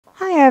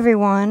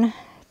everyone.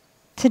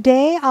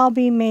 Today I'll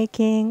be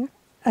making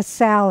a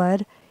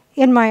salad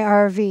in my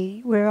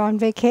RV. We're on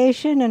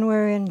vacation and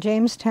we're in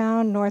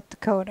Jamestown, North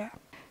Dakota.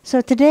 So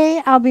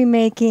today I'll be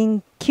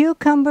making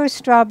cucumber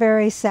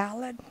strawberry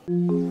salad.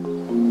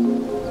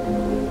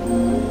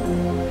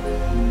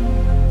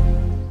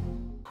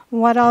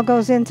 What all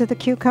goes into the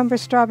cucumber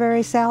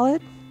strawberry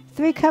salad?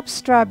 3 cups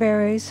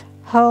strawberries,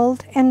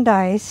 hulled and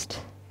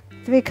diced.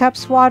 3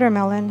 cups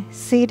watermelon,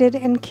 seeded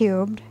and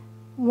cubed.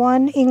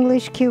 1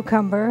 English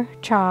cucumber,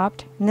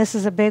 chopped, and this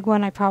is a big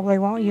one, I probably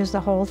won't use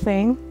the whole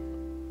thing.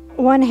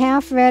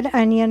 1/2 red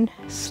onion,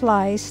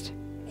 sliced.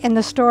 In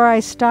the store I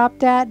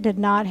stopped at did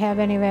not have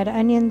any red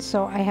onions,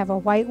 so I have a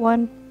white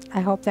one. I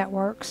hope that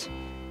works.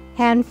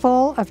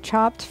 Handful of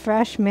chopped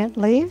fresh mint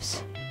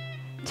leaves.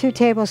 2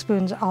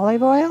 tablespoons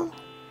olive oil.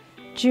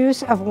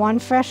 Juice of 1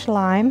 fresh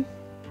lime.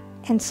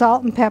 And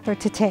salt and pepper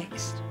to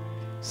taste.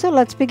 So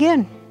let's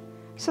begin.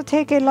 So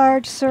take a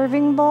large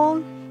serving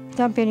bowl.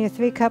 Dump in your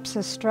 3 cups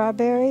of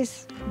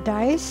strawberries,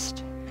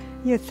 diced,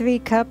 your 3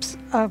 cups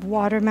of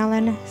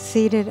watermelon,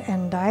 seeded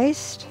and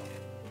diced,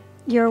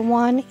 your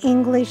 1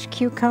 English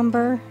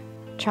cucumber,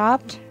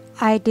 chopped.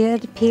 I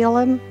did peel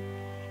them,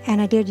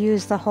 and I did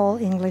use the whole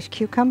English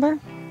cucumber.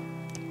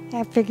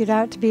 I figured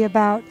out to be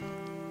about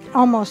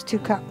almost 2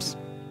 cups.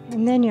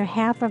 And then your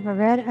 1/2 of a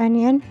red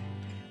onion,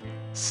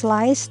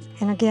 sliced,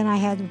 and again I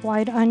had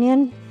white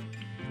onion,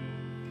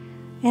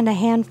 and a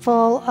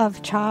handful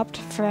of chopped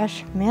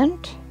fresh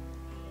mint.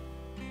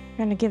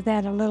 I'm going to give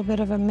that a little bit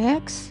of a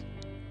mix.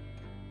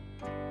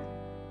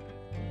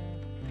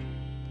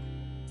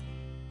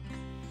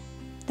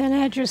 Then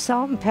add your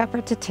salt and pepper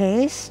to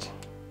taste.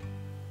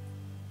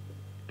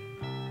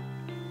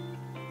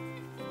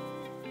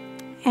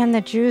 And the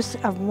juice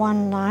of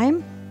 1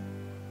 lime.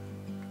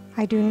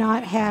 I do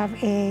not have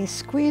a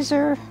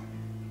squeezer,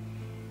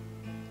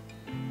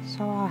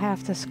 so I'll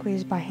have to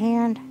squeeze by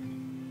hand.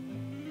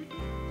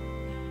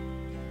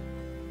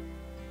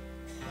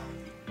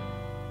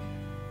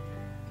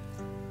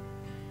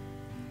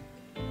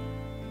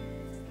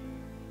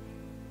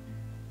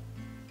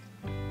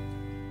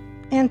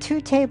 And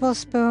 2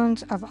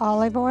 tablespoons of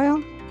olive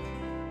oil.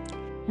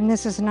 And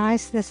this is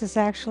nice. This is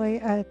actually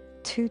a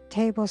 2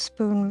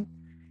 tablespoon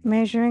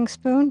measuring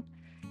spoon.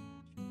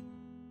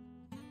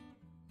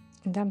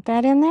 And dump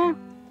that in there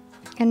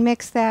and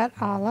mix that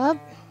all up.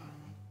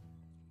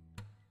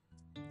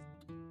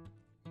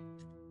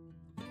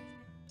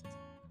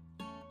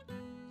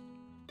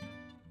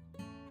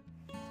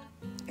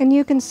 And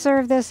you can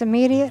serve this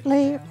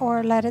immediately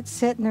or let it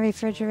sit in the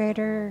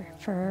refrigerator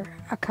for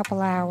a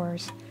couple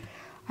hours.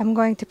 I'm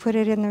going to put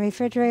it in the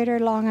refrigerator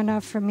long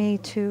enough for me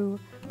to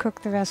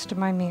cook the rest of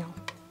my meal.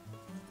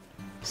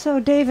 So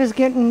Dave is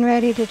getting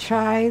ready to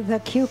try the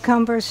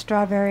cucumber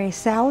strawberry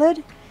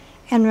salad,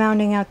 and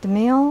rounding out the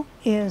meal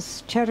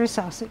is cheddar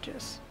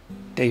sausages.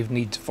 Dave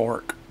needs a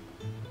fork.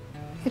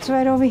 It's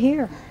right over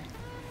here.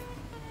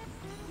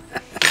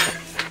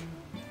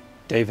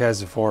 Dave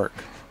has a fork.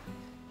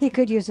 He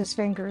could use his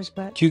fingers,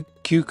 but...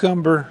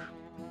 Cucumber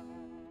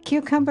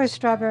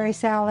strawberry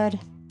salad.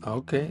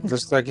 Okay,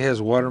 looks like it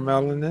has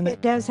watermelon in it.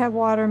 It does have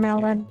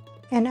watermelon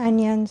and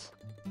onions.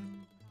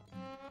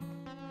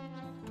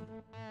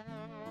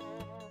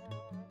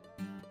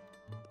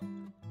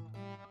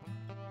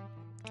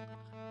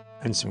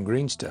 And some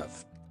green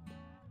stuff.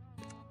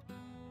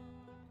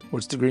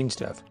 What's the green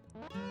stuff?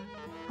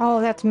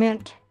 Oh, that's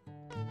mint.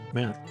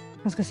 Mint.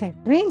 I was going to say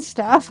green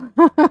stuff.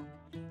 I'm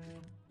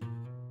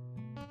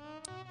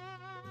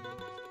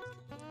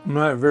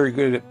not very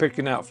good at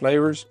picking out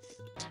flavors,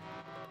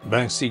 but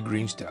I can see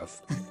green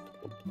stuff.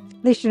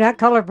 At least you're not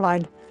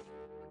colorblind.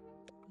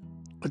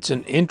 It's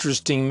an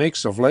interesting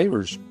mix of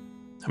flavors.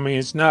 I mean,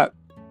 it's not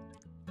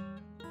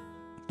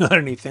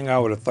anything I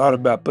would have thought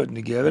about putting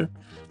together,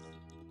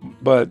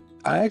 but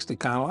I actually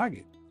kind of like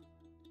it.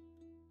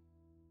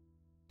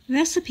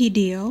 Recipe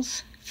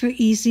deals for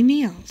easy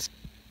meals.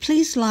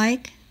 Please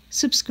like,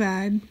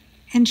 subscribe,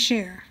 and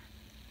share.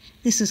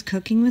 This is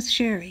Cooking with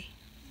Sherry.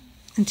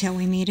 Until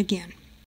we meet again.